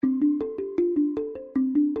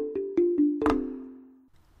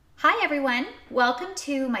Hi, everyone. Welcome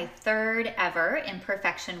to my third ever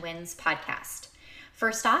Imperfection Wins podcast.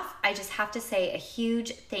 First off, I just have to say a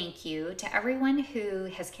huge thank you to everyone who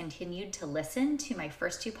has continued to listen to my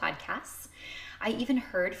first two podcasts. I even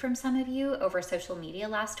heard from some of you over social media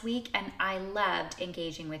last week, and I loved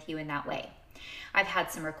engaging with you in that way. I've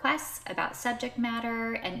had some requests about subject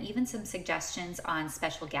matter and even some suggestions on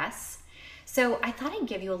special guests. So I thought I'd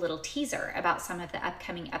give you a little teaser about some of the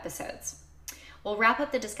upcoming episodes. We'll wrap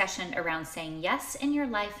up the discussion around saying yes in your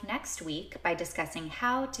life next week by discussing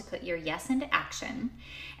how to put your yes into action,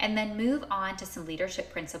 and then move on to some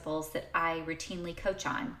leadership principles that I routinely coach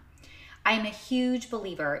on. I am a huge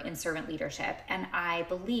believer in servant leadership, and I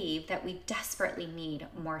believe that we desperately need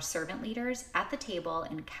more servant leaders at the table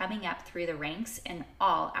and coming up through the ranks in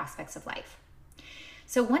all aspects of life.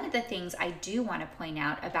 So one of the things I do want to point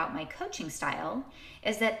out about my coaching style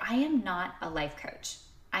is that I am not a life coach.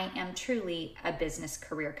 I am truly a business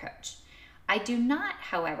career coach. I do not,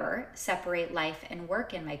 however, separate life and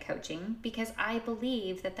work in my coaching because I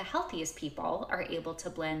believe that the healthiest people are able to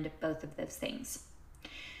blend both of those things.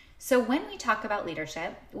 So when we talk about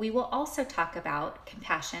leadership, we will also talk about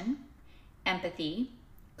compassion, empathy,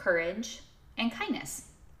 courage, and kindness,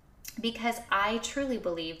 because I truly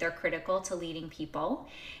believe they're critical to leading people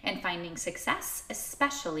and finding success,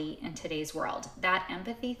 especially in today's world. That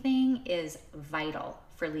empathy thing is vital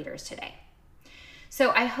for leaders today.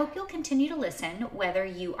 So I hope you'll continue to listen, whether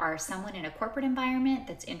you are someone in a corporate environment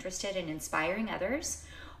that's interested in inspiring others,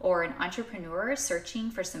 or an entrepreneur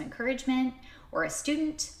searching for some encouragement, or a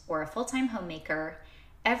student, or a full-time homemaker.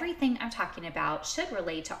 Everything I'm talking about should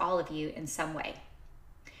relate to all of you in some way.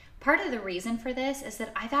 Part of the reason for this is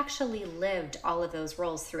that I've actually lived all of those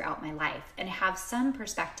roles throughout my life and have some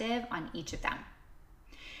perspective on each of them.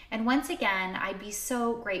 And once again, I'd be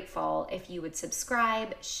so grateful if you would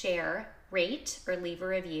subscribe, share, rate, or leave a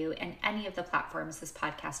review in any of the platforms this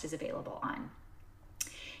podcast is available on.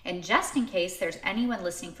 And just in case there's anyone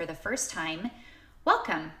listening for the first time,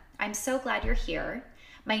 welcome. I'm so glad you're here.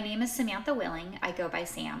 My name is Samantha Willing. I go by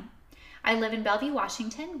Sam. I live in Bellevue,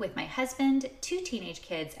 Washington with my husband, 2 teenage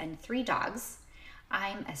kids, and 3 dogs.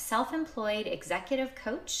 I'm a self-employed executive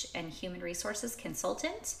coach and human resources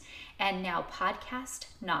consultant, and now podcast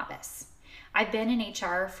novice. I've been in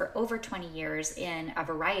HR for over 20 years in a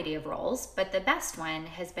variety of roles, but the best one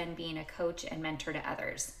has been being a coach and mentor to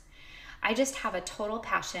others. I just have a total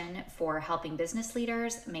passion for helping business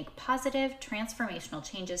leaders make positive, transformational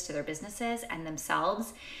changes to their businesses and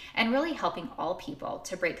themselves, and really helping all people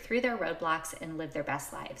to break through their roadblocks and live their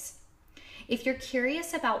best lives. If you're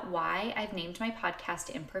curious about why I've named my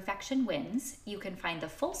podcast Imperfection Wins, you can find the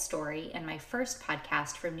full story in my first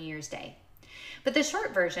podcast from New Year's Day. But the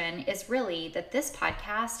short version is really that this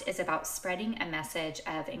podcast is about spreading a message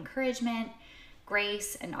of encouragement,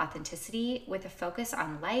 grace, and authenticity with a focus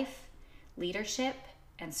on life, leadership,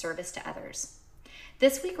 and service to others.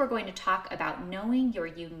 This week, we're going to talk about knowing your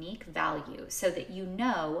unique value so that you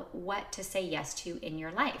know what to say yes to in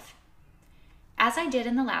your life. As I did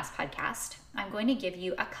in the last podcast, I'm going to give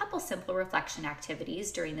you a couple simple reflection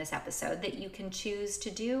activities during this episode that you can choose to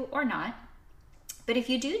do or not. But if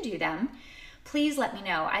you do them, please let me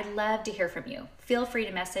know. I'd love to hear from you. Feel free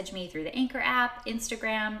to message me through the Anchor app,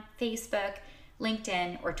 Instagram, Facebook,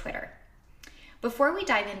 LinkedIn, or Twitter. Before we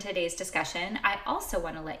dive into today's discussion, I also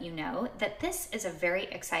want to let you know that this is a very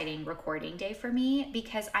exciting recording day for me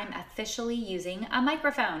because I'm officially using a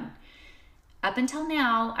microphone. Up until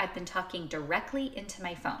now, I've been talking directly into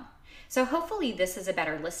my phone. So hopefully this is a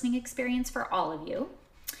better listening experience for all of you.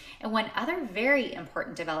 And one other very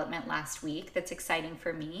important development last week that's exciting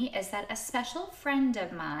for me is that a special friend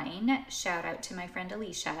of mine, shout out to my friend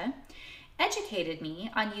Alicia, educated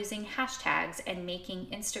me on using hashtags and making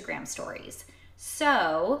Instagram stories.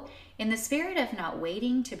 So, in the spirit of not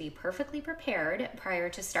waiting to be perfectly prepared prior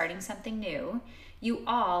to starting something new, you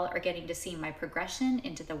all are getting to see my progression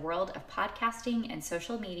into the world of podcasting and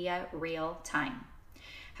social media real time.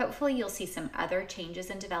 Hopefully, you'll see some other changes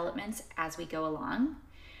and developments as we go along.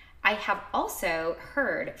 I have also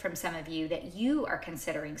heard from some of you that you are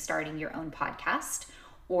considering starting your own podcast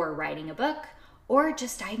or writing a book or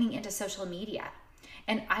just diving into social media.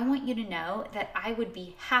 And I want you to know that I would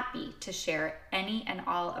be happy to share any and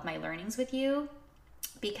all of my learnings with you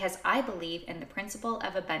because I believe in the principle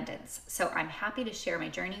of abundance. So I'm happy to share my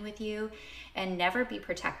journey with you and never be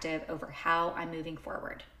protective over how I'm moving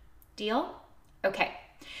forward. Deal? Okay,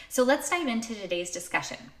 so let's dive into today's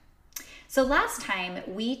discussion. So last time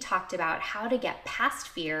we talked about how to get past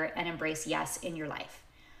fear and embrace yes in your life.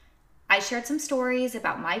 I shared some stories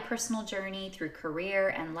about my personal journey through career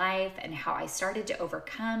and life and how I started to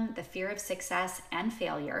overcome the fear of success and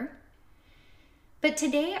failure. But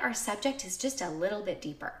today our subject is just a little bit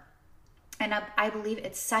deeper. And I believe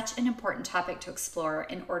it's such an important topic to explore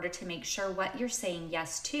in order to make sure what you're saying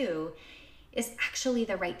yes to is actually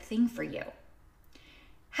the right thing for you.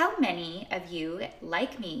 How many of you,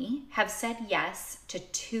 like me, have said yes to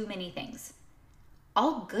too many things?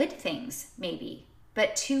 All good things, maybe,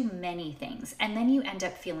 but too many things. And then you end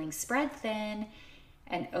up feeling spread thin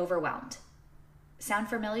and overwhelmed. Sound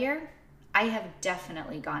familiar? I have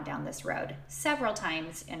definitely gone down this road several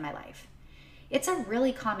times in my life. It's a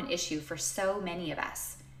really common issue for so many of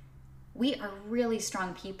us. We are really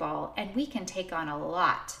strong people and we can take on a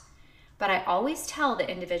lot. But I always tell the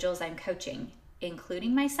individuals I'm coaching,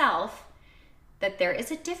 including myself, that there is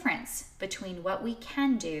a difference between what we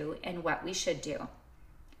can do and what we should do.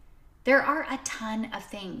 There are a ton of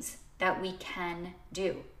things that we can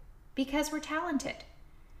do because we're talented.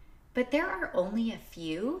 But there are only a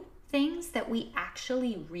few things that we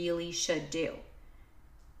actually really should do.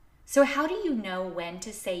 So how do you know when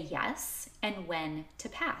to say yes and when to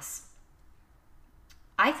pass?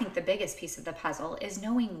 I think the biggest piece of the puzzle is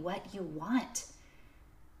knowing what you want,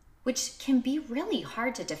 which can be really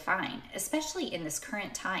hard to define, especially in this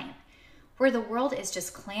current time, where the world is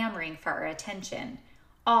just clamoring for our attention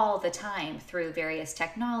all the time through various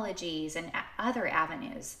technologies and other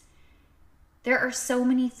avenues. There are so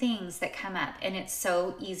many things that come up, and it's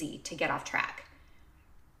so easy to get off track.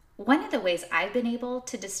 One of the ways I've been able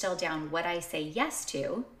to distill down what I say yes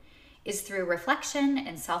to is through reflection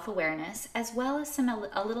and self-awareness, as well as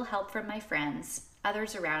a little help from my friends,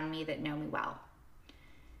 others around me that know me well.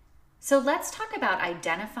 So let's talk about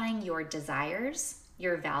identifying your desires,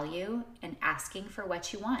 your value, and asking for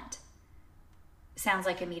what you want. Sounds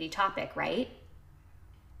like a meaty topic, right?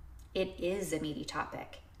 It is a meaty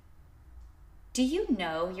topic. Do you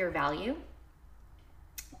know your value?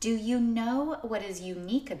 Do you know what is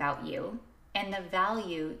unique about you and the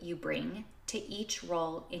value you bring to each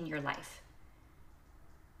role in your life?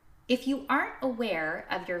 If you aren't aware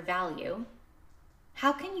of your value,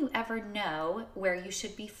 how can you ever know where you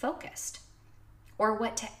should be focused or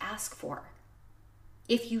what to ask for?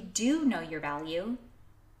 If you do know your value,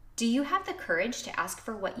 do you have the courage to ask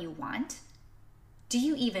for what you want? Do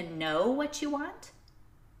you even know what you want?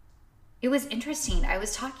 It was interesting. I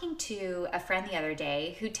was talking to a friend the other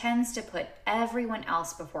day who tends to put everyone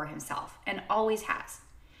else before himself and always has.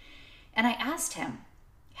 And I asked him,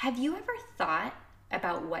 have you ever thought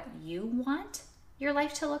about what you want your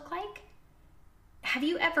life to look like? Have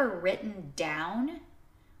you ever written down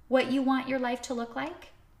what you want your life to look like?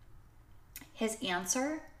 His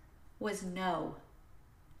answer was no,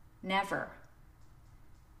 never.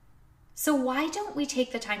 So why don't we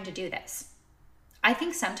take the time to do this? I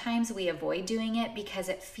think sometimes we avoid doing it because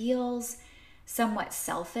it feels somewhat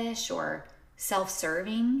selfish or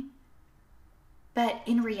self-serving. But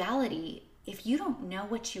in reality, if you don't know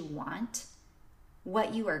what you want,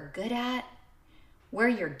 what you are good at, where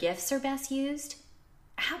your gifts are best used,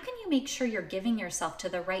 how can you make sure you're giving yourself to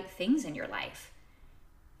the right things in your life?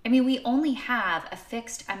 I mean, we only have a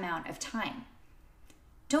fixed amount of time.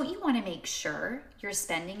 Don't you want to make sure you're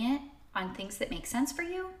spending it on things that make sense for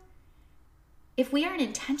you? If we aren't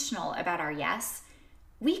intentional about our yes,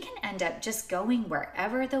 we can end up just going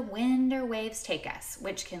wherever the wind or waves take us,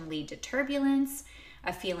 which can lead to turbulence,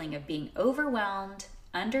 a feeling of being overwhelmed,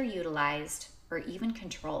 underutilized, or even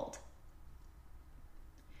controlled.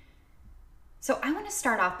 So I want to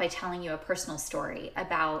start off by telling you a personal story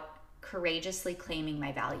about courageously claiming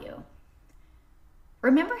my value.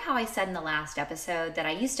 Remember how I said in the last episode that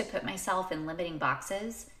I used to put myself in limiting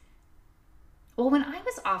boxes? Well, when I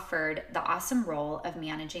was offered the awesome role of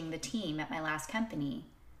managing the team at my last company,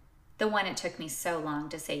 the one it took me so long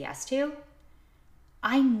to say yes to,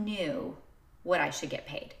 I knew what I should get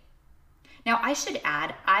paid. Now, I should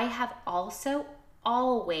add, I have also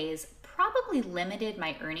always probably limited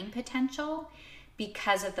my earning potential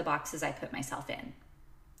because of the boxes I put myself in.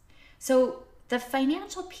 So the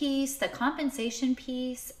financial piece, the compensation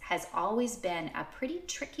piece has always been a pretty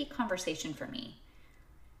tricky conversation for me.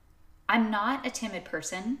 I'm not a timid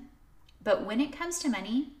person, but when it comes to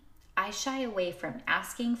money, I shy away from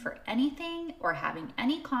asking for anything or having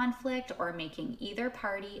any conflict or making either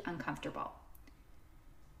party uncomfortable.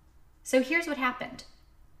 So here's what happened.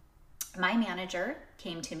 My manager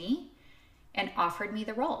came to me and offered me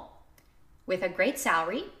the role with a great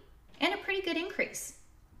salary and a pretty good increase.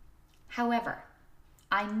 However,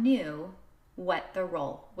 I knew what the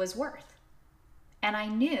role was worth, and I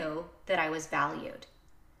knew that I was valued.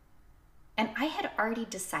 And I had already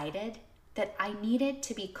decided that I needed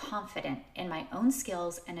to be confident in my own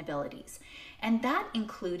skills and abilities. And that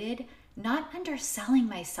included not underselling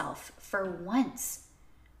myself for once.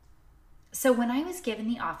 So when I was given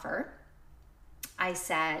the offer, I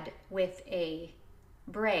said with a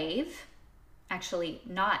brave, actually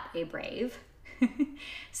not a brave,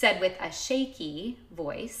 said with a shaky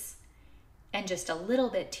voice and just a little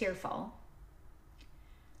bit tearful,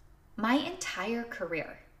 my entire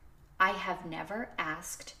career, I have never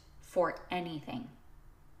asked for anything.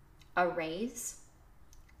 A raise,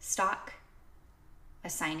 stock, a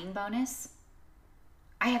signing bonus.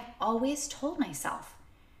 I have always told myself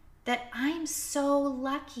that I'm so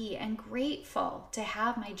lucky and grateful to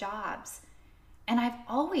have my jobs. And I've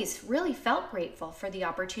always really felt grateful for the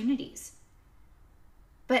opportunities.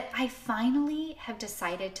 But I finally have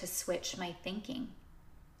decided to switch my thinking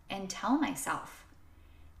and tell myself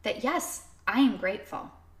that yes, I am grateful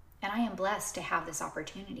and I am blessed to have this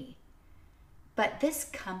opportunity. But this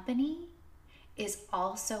company is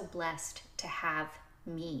also blessed to have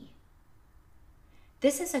me.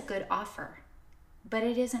 This is a good offer, but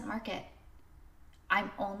it isn't market.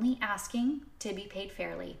 I'm only asking to be paid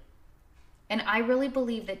fairly. And I really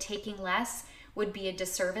believe that taking less would be a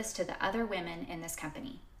disservice to the other women in this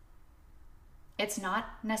company. It's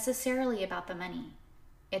not necessarily about the money.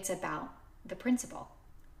 It's about the principle.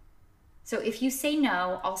 So if you say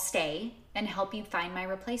no, I'll stay and help you find my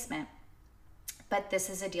replacement. But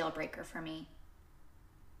this is a deal breaker for me.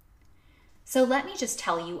 So let me just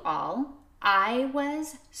tell you all, I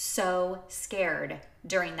was so scared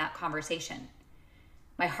during that conversation.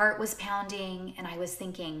 My heart was pounding and I was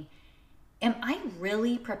thinking, am I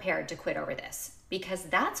really prepared to quit over this? Because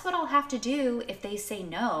that's what I'll have to do if they say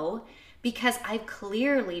no, because I've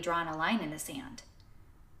clearly drawn a line in the sand.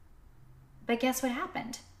 But guess what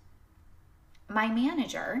happened? My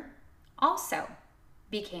manager also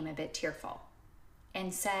became a bit tearful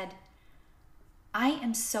and said, I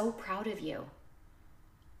am so proud of you.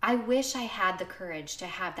 I wish I had the courage to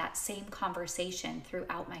have that same conversation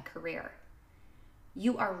throughout my career.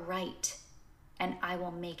 You are right, and I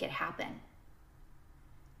will make it happen.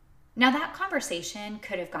 Now, that conversation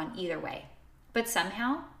could have gone either way, but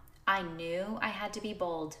somehow I knew I had to be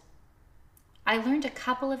bold. I learned a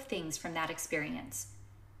couple of things from that experience.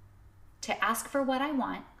 To ask for what I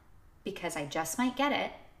want, because I just might get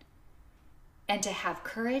it, and to have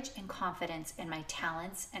courage and confidence in my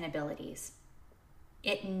talents and abilities.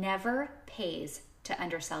 It never pays to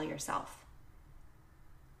undersell yourself.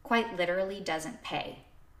 Quite literally doesn't pay.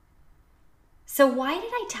 So why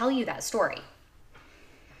did I tell you that story?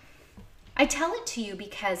 I tell it to you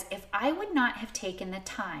because if I would not have taken the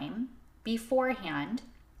time beforehand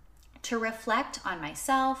to reflect on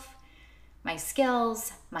myself, my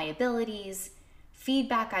skills, my abilities,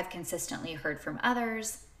 feedback I've consistently heard from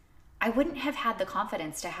others, I wouldn't have had the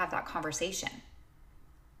confidence to have that conversation.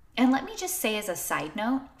 And let me just say as a side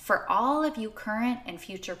note, for all of you current and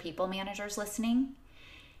future people managers listening,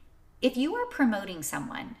 if you are promoting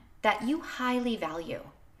someone that you highly value,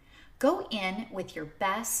 go in with your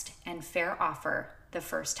best and fair offer the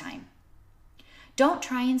first time. Don't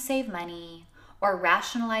try and save money or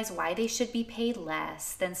rationalize why they should be paid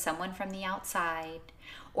less than someone from the outside,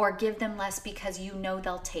 or give them less because you know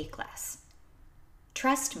they'll take less.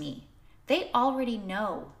 Trust me, they already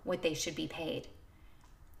know what they should be paid.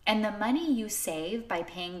 And the money you save by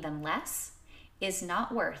paying them less is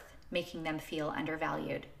not worth making them feel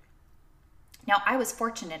undervalued. Now, I was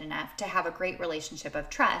fortunate enough to have a great relationship of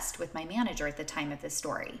trust with my manager at the time of this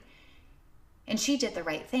story, and she did the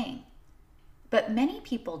right thing. But many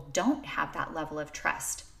people don't have that level of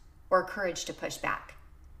trust or courage to push back.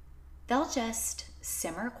 They'll just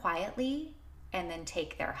simmer quietly and then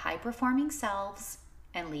take their high-performing selves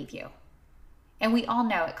and leave you. And we all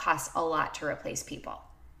know it costs a lot to replace people.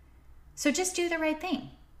 So just do the right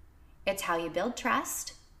thing. It's how you build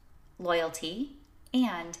trust, loyalty,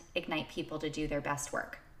 and ignite people to do their best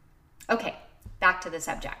work. Okay, back to the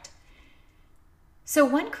subject. So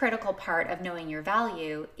one critical part of knowing your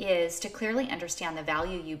value is to clearly understand the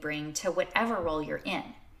value you bring to whatever role you're in.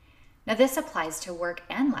 Now, this applies to work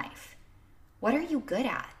and life. What are you good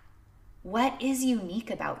at? What is unique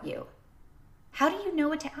about you? How do you know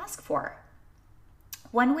what to ask for?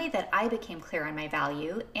 One way that I became clear on my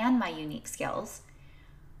value and my unique skills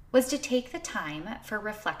was to take the time for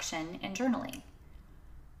reflection and journaling.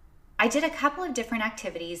 I did a couple of different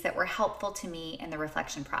activities that were helpful to me in the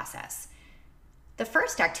reflection process. The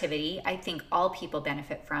first activity I think all people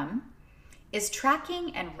benefit from is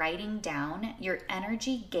tracking and writing down your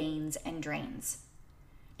energy gains and drains.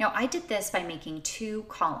 Now, I did this by making 2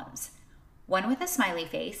 columns. one with a smiley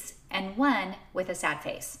face and one with a sad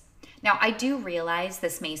face. Now, I do realize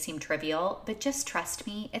this may seem trivial, but just trust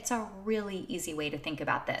me, it's a really easy way to think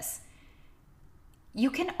about this.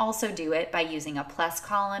 You can also do it by using a plus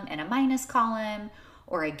column and a minus column,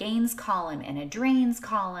 or a gains column and a drains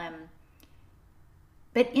column.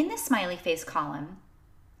 But in the smiley face column,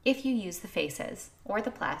 if you use the faces or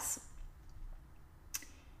the plus,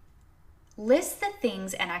 list the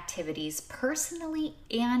things and activities personally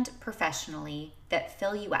and professionally that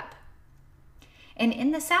fill you up. And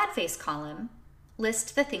in the sad face column,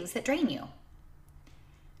 list the things that drain you.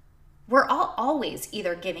 We're all always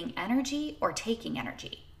either giving energy or taking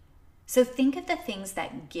energy. So think of the things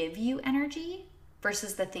that give you energy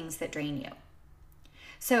versus the things that drain you.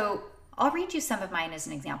 So I'll read you some of mine as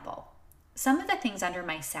an example. Some of the things under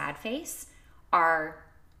my sad face are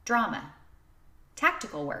drama,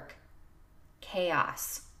 tactical work,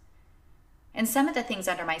 chaos. And some of the things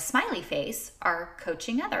under my smiley face are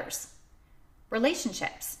coaching others,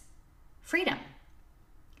 relationships, freedom.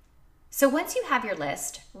 So once you have your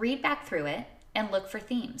list, read back through it and look for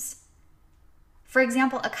themes. For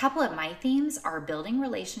example, a couple of my themes are building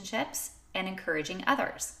relationships and encouraging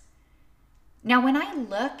others. Now, when I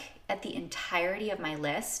look at the entirety of my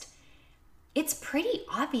list, it's pretty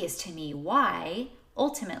obvious to me why,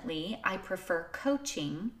 ultimately, I prefer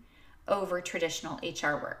coaching over traditional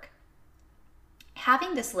HR work.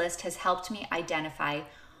 Having this list has helped me identify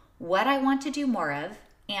what I want to do more of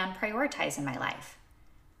and prioritize in my life.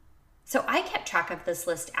 So I kept track of this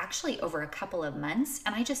list actually over a couple of months,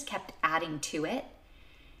 and I just kept adding to it.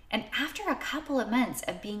 And after a couple of months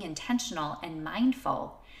of being intentional and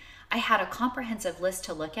mindful, I had a comprehensive list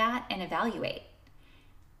to look at and evaluate.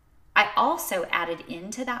 I also added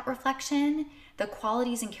into that reflection the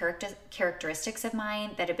qualities and characteristics of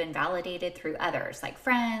mine that have been validated through others, like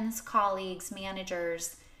friends, colleagues,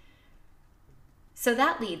 managers. So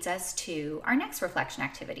that leads us to our next reflection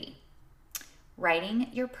activity, writing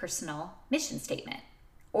your personal mission statement,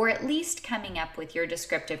 or at least coming up with your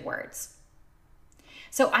descriptive words.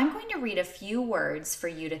 So I'm going to read a few words for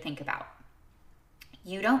you to think about.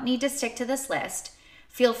 You don't need to stick to this list.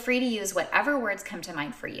 Feel free to use whatever words come to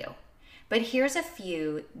mind for you. But here's a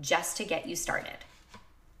few just to get you started.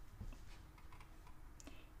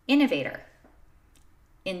 Innovator,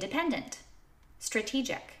 independent,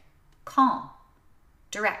 strategic, calm,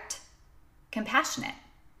 direct, compassionate,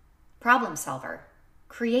 problem solver,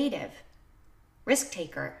 creative, risk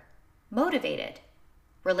taker, motivated,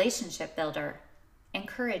 relationship builder,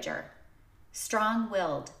 encourager,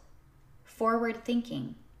 strong-willed,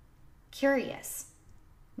 forward-thinking, curious,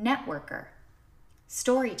 networker,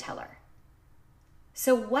 storyteller.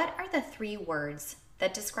 So what are the 3 words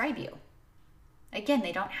that describe you? Again,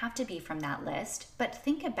 they don't have to be from that list, but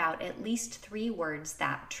think about at least 3 words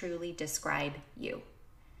that truly describe you.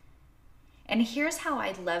 And here's how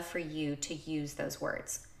I'd love for you to use those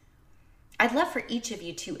words. I'd love for each of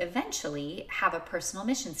you to eventually have a personal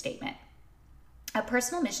mission statement. A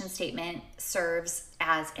personal mission statement serves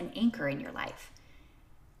as an anchor in your life.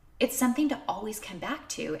 It's something to always come back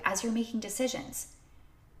to as you're making decisions.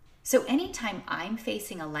 So anytime I'm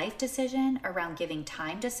facing a life decision around giving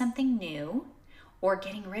time to something new or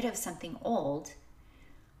getting rid of something old,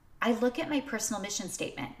 I look at my personal mission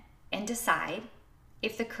statement and decide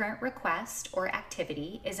if the current request or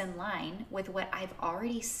activity is in line with what I've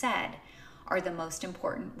already said are the most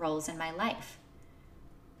important roles in my life.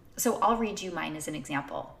 So I'll read you mine as an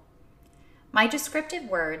example. My descriptive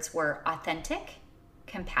words were authentic,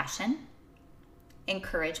 compassion,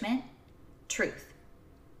 encouragement, truth.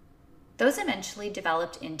 Those eventually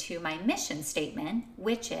developed into my mission statement,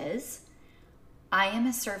 which is, I am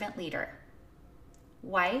a servant leader,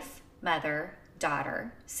 wife, mother,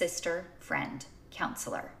 daughter, sister, friend,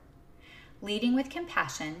 counselor, leading with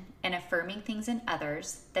compassion and affirming things in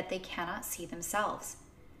others that they cannot see themselves.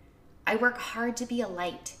 I work hard to be a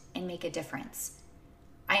light and make a difference.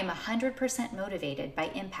 I am 100% motivated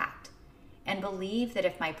by impact and believe that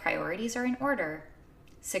if my priorities are in order,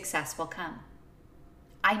 success will come.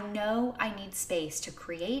 I know I need space to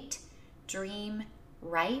create, dream,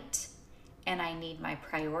 write, and I need my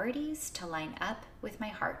priorities to line up with my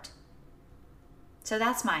heart. So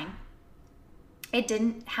that's mine. It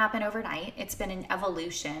didn't happen overnight. It's been an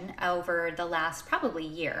evolution over the last probably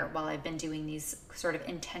year while I've been doing these sort of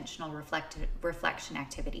intentional reflection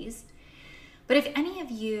activities. But if any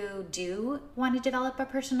of you do want to develop a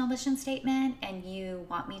personal mission statement and you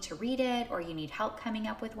want me to read it or you need help coming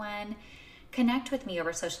up with one, connect with me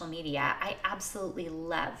over social media. I absolutely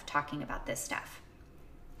love talking about this stuff.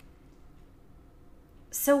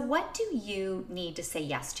 So what do you need to say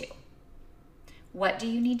yes to? What do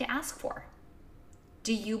you need to ask for?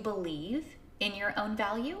 Do you believe in your own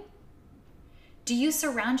value? Do you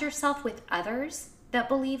surround yourself with others that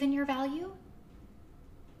believe in your value?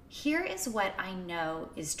 Here is what I know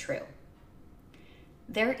is true.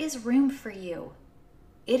 There is room for you.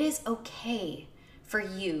 It is okay for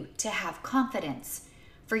you to have confidence,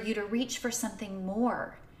 for you to reach for something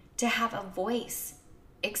more, to have a voice,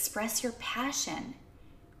 express your passion,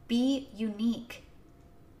 be unique.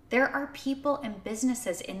 There are people and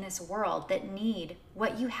businesses in this world that need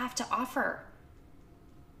what you have to offer.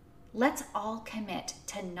 Let's all commit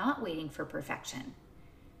to not waiting for perfection,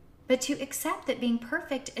 but to accept that being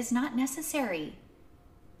perfect is not necessary,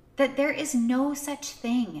 that there is no such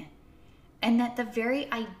thing, and that the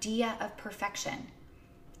very idea of perfection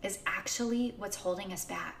is actually what's holding us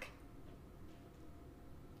back.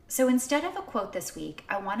 So instead of a quote this week,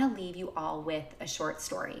 I want to leave you all with a short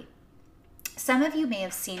story. Some of you may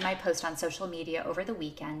have seen my post on social media over the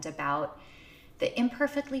weekend about the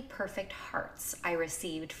imperfectly perfect hearts I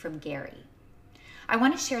received from Gary. I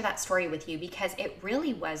want to share that story with you because it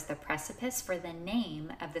really was the precipice for the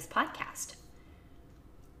name of this podcast.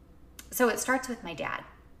 So it starts with my dad.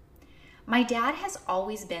 My dad has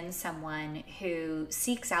always been someone who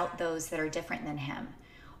seeks out those that are different than him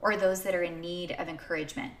or those that are in need of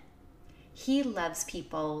encouragement. He loves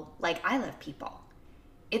people like I love people.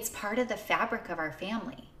 It's part of the fabric of our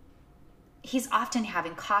family. He's often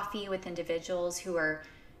having coffee with individuals who are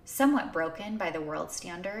somewhat broken by the world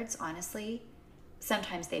standards, honestly.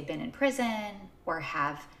 Sometimes they've been in prison or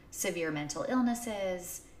have severe mental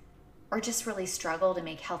illnesses or just really struggle to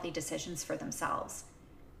make healthy decisions for themselves.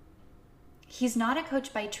 He's not a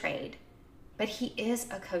coach by trade, but he is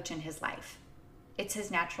a coach in his life. It's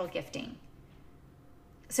his natural gifting.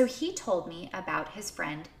 So he told me about his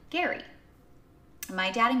friend, Gary.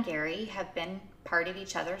 My dad and Gary have been part of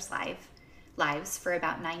each other's lives for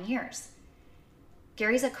about 9 years.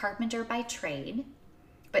 Gary's a carpenter by trade,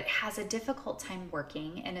 but has a difficult time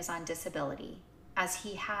working and is on disability, as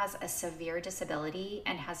he has a severe disability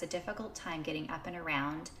and has a difficult time getting up and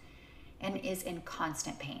around and is in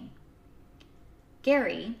constant pain.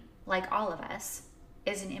 Gary, like all of us,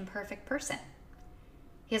 is an imperfect person.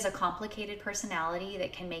 He has a complicated personality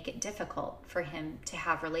that can make it difficult for him to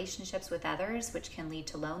have relationships with others, which can lead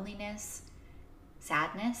to loneliness,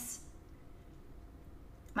 sadness.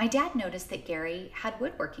 My dad noticed that Gary had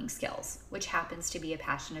woodworking skills, which happens to be a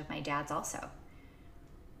passion of my dad's also.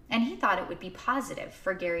 And he thought it would be positive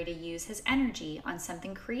for Gary to use his energy on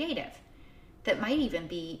something creative that might even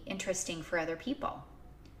be interesting for other people.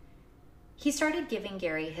 He started giving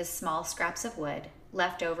Gary his small scraps of wood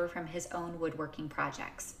left over from his own woodworking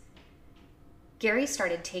projects. Gary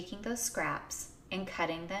started taking those scraps and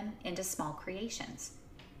cutting them into small creations.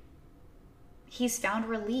 He's found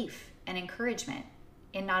relief and encouragement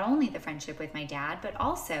in not only the friendship with my dad, but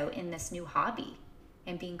also in this new hobby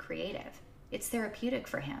and being creative. It's therapeutic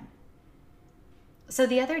for him. So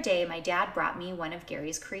the other day, my dad brought me one of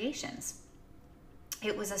Gary's creations.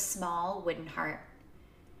 It was a small wooden heart.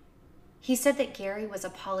 He said that Gary was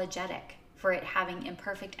apologetic for it having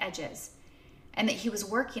imperfect edges and that he was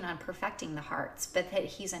working on perfecting the hearts, but that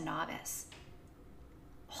he's a novice.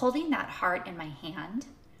 Holding that heart in my hand,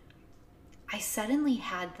 I suddenly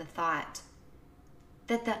had the thought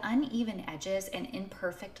that the uneven edges and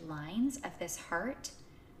imperfect lines of this heart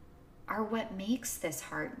are what makes this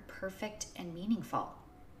heart perfect and meaningful.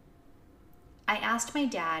 I asked my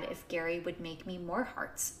dad if Gary would make me more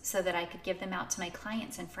hearts so that I could give them out to my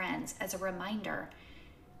clients and friends as a reminder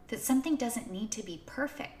that something doesn't need to be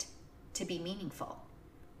perfect to be meaningful.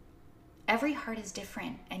 Every heart is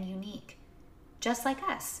different and unique, just like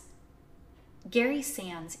us. Gary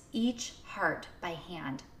sands each heart by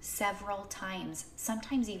hand several times,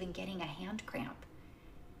 sometimes even getting a hand cramp.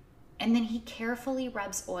 And then he carefully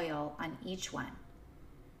rubs oil on each one.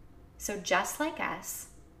 So just like us,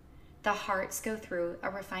 the hearts go through a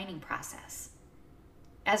refining process.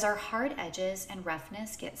 As our hard edges and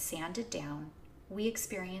roughness get sanded down, we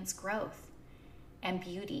experience growth and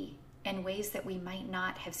beauty in ways that we might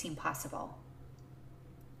not have seen possible.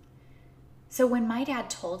 So when my dad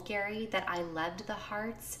told Gary that I loved the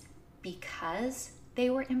hearts because they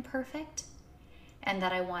were imperfect and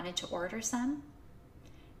that I wanted to order some,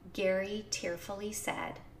 Gary tearfully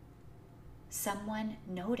said, "Someone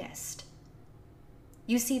noticed."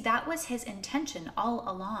 You see, that was his intention all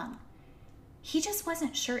along. He just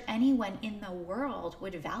wasn't sure anyone in the world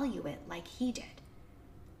would value it like he did.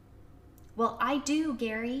 Well, I do,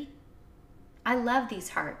 Gary. I love these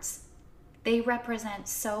hearts. They represent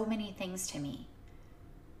so many things to me.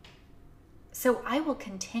 So I will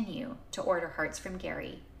continue to order hearts from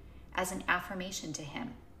Gary as an affirmation to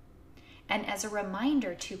him. and as a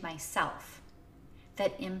reminder to myself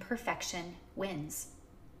that imperfection wins.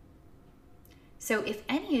 So if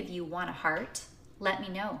any of you want a heart, let me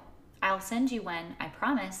know. I'll send you one, I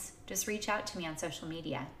promise. Just reach out to me on social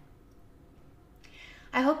media.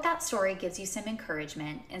 I hope that story gives you some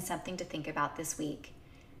encouragement and something to think about this week.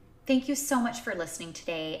 Thank you so much for listening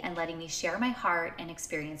today and letting me share my heart and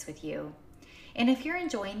experience with you. And if you're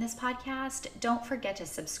enjoying this podcast, don't forget to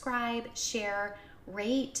subscribe, share,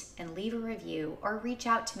 rate, and leave a review, or reach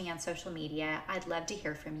out to me on social media. I'd love to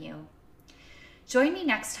hear from you. Join me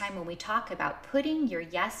next time when we talk about putting your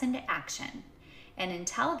yes into action. And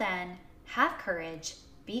until then, have courage,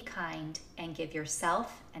 be kind, and give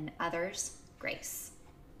yourself and others grace.